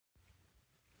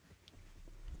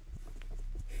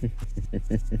It's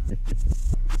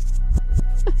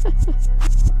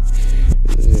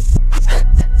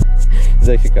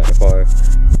actually kind of far.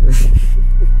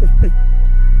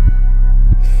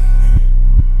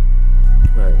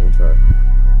 Alright, let me try.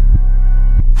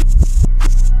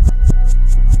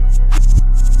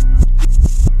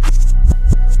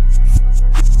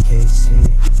 Casey,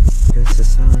 guess the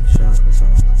sunshine was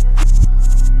on.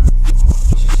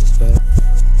 It's just as bad.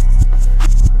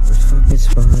 His fucking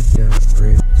spine got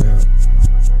ripped out.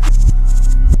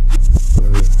 But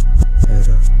we had a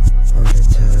heart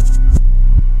attack.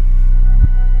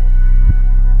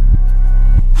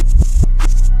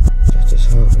 Just as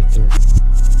hard right there.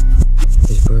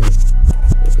 His brain,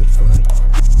 it could fight.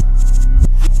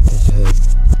 His head.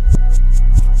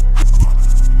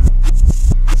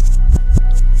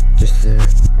 Just there,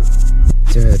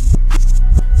 dead,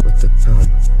 with the gun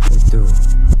would do,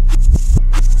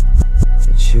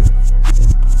 and shoot him.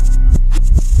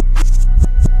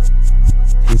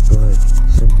 He bled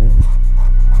some more,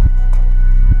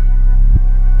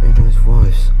 and his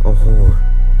wife's a whore.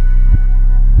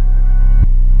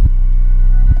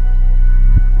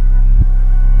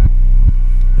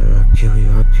 And I'll kill you,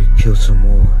 I could kill some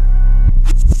more.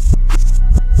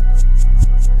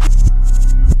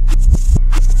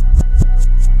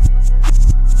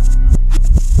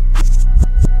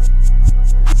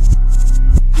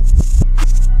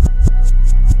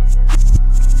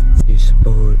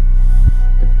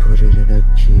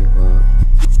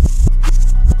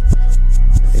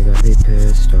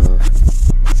 Pissed off.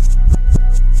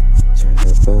 Turned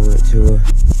the bullet to a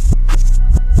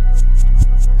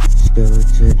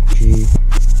skeleton key.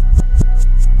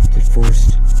 That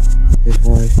forced his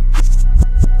wife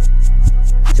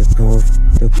to carve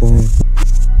the bone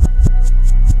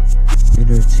in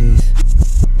her teeth.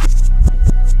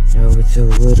 Now it's a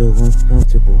little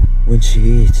uncomfortable when she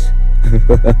eats.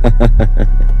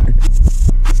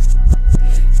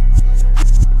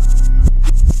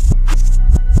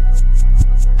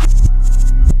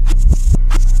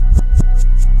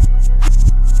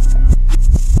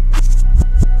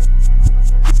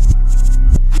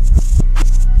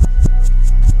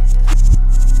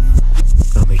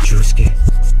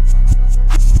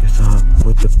 Guess I'm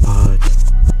with the pods.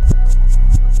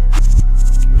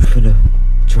 We're finna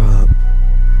drop.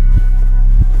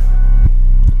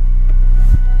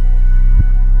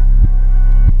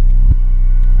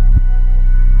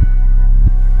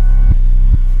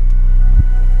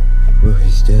 Well,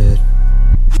 he's dead.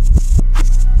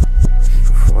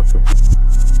 Fuck him.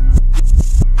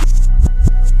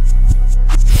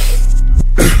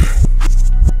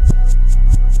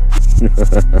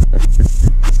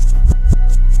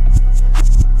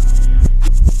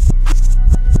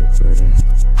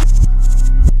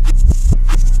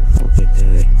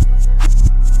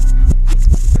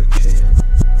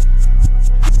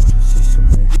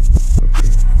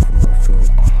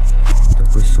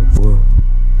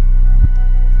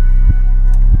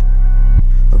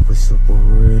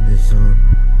 Whistleblower in the zone.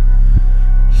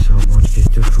 Someone get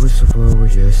the whistleblower,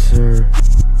 yes sir.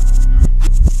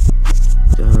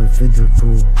 Dive in the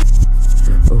pool.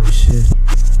 Oh shit,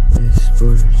 it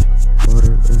splurged.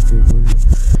 Water everywhere.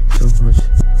 So much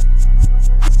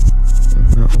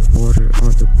amount of water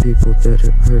on the people that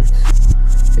it hurts.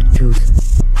 It kills them.